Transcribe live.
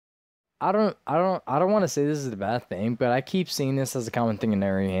I don't want to say this is a bad thing, but I keep seeing this as a common thing in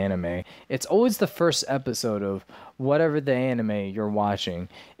every anime. It's always the first episode of whatever the anime you're watching.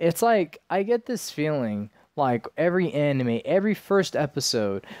 It's like I get this feeling like every anime, every first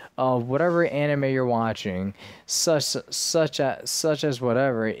episode of whatever anime you're watching, such as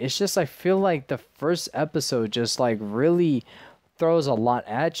whatever, it's just I feel like the first episode just like really throws a lot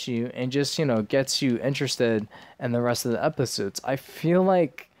at you and just, gets you interested in the rest of the episodes. I feel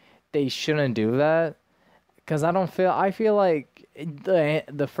like they shouldn't do that because I feel like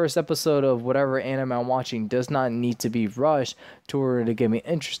the first episode of whatever anime I'm watching does not need to be rushed to order to get me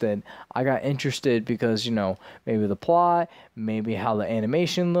interested. I got interested because, maybe the plot, maybe how the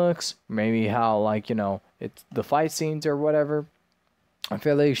animation looks, maybe how like, it's the fight scenes or whatever. I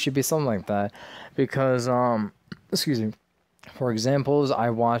feel like it should be something like that because excuse me. For examples,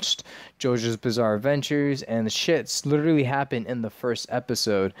 I watched JoJo's Bizarre Adventures, and the shits literally happened in the first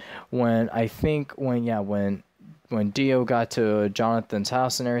episode when I think when Dio got to Jonathan's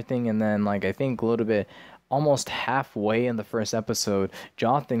house and everything, and then like I think a little bit almost halfway in the first episode,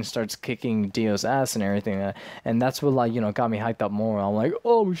 Jonathan starts kicking Dio's ass and everything, and that's what like got me hyped up more. I'm like,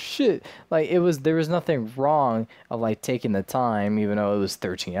 oh shit! Like there was nothing wrong of like taking the time, even though it was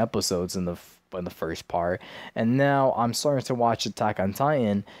 13 episodes in the first part, and now I'm starting to watch Attack on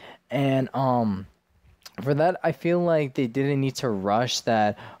Titan, and for that I feel like they didn't need to rush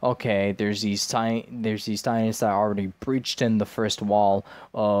that. Okay, there's these titans that already breached in the first wall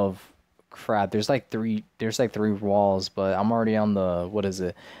of crap. There's like three walls, but I'm already on the what is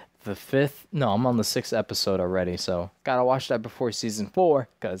it? The fifth? No, I'm on the sixth episode already, so gotta watch that before season 4,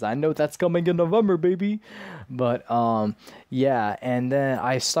 cause I know that's coming in November, baby. But yeah, and then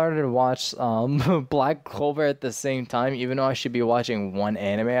I started to watch Black Clover at the same time, even though I should be watching one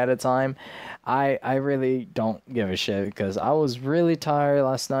anime at a time. I really don't give a shit because I was really tired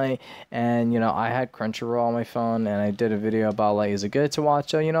last night, and I had Crunchyroll on my phone, and I did a video about like is it good to watch?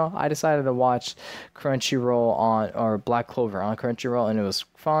 So I decided to watch Crunchyroll or Black Clover on Crunchyroll, and it was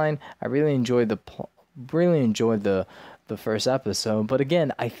fine. I really enjoyed the first episode, but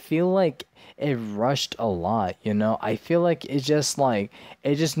again, I feel like it rushed a lot. I feel like it just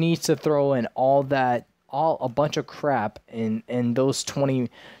needs to throw in all a bunch of crap in those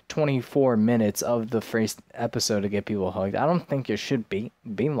 24 minutes of the first episode to get people hooked. I don't think it should be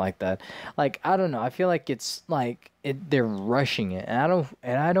like that. Like I don't know. I feel like it's like they're rushing it, and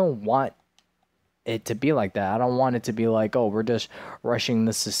I don't want it to be like that. I don't want it to be like, oh, we're just rushing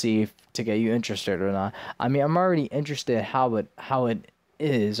this to see to get you interested or not. I mean, I'm already interested how it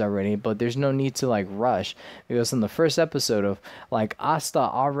is already, but there's no need to like rush because in the first episode of like Asta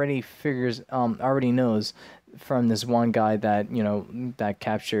already knows from this one guy that that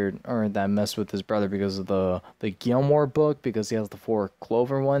captured or that messed with his brother because of the Gilmore book, because he has the 4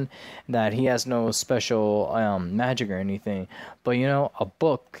 Clover one, that he has no special magic or anything, but a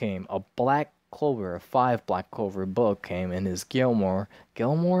book came, a 5 Black Clover book came in his Gilmore.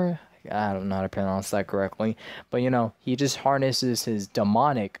 I don't know how to pronounce that correctly, but he just harnesses his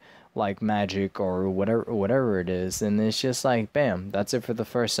demonic like magic or whatever it is, and it's just like bam, that's it for the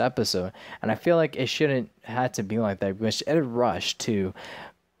first episode. And I feel like it shouldn't had to be like that because it rushed to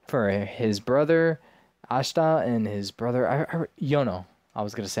for his brother Ashta and his brother Yono. I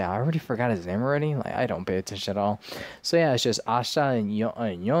was gonna say I already forgot his name already. Like I don't pay attention at all. So yeah, it's just Ashta and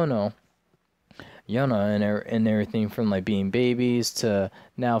Yono. And everything from like being babies to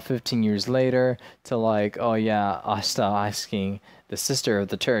now 15 years later to like, oh yeah, Asta asking the sister of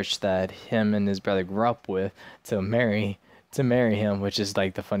the church that him and his brother grew up with to marry him, which is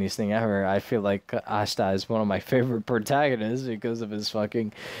like the funniest thing ever. I feel like Asta is one of my favorite protagonists because of his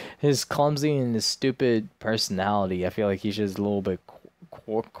clumsy and his stupid personality. I feel like he's just a little bit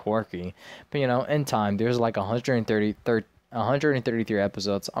quirky, but in time there's like 133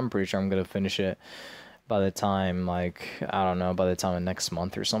 episodes. I'm pretty sure I'm gonna finish it by the time I don't know, by the time of next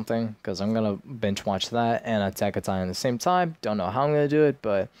month or something, because I'm gonna binge watch that and Attack on Titan at the same time. Don't know how I'm gonna do it,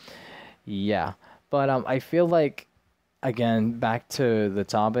 but yeah. But I feel like, again, back to the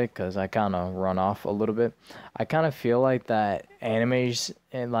topic because I kind of run off a little bit. I kind of feel like that animes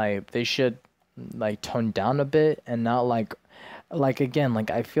and like they should like tone down a bit and not like again,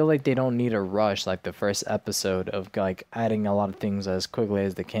 like I feel like they don't need to rush like the first episode of like adding a lot of things as quickly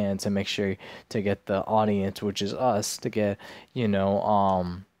as they can to make sure to get the audience, which is us, to get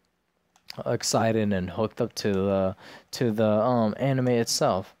excited and hooked up to the anime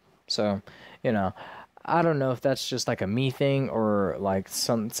itself. So you know I don't know if that's just like a me thing or like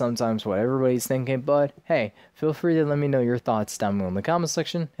sometimes what everybody's thinking, but hey, feel free to let me know your thoughts down below in the comment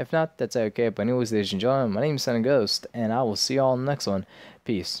section. If not, that's okay. But anyways, ladies and gentlemen, my name is Sun Ghost, and I will see y'all in the next one.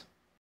 Peace.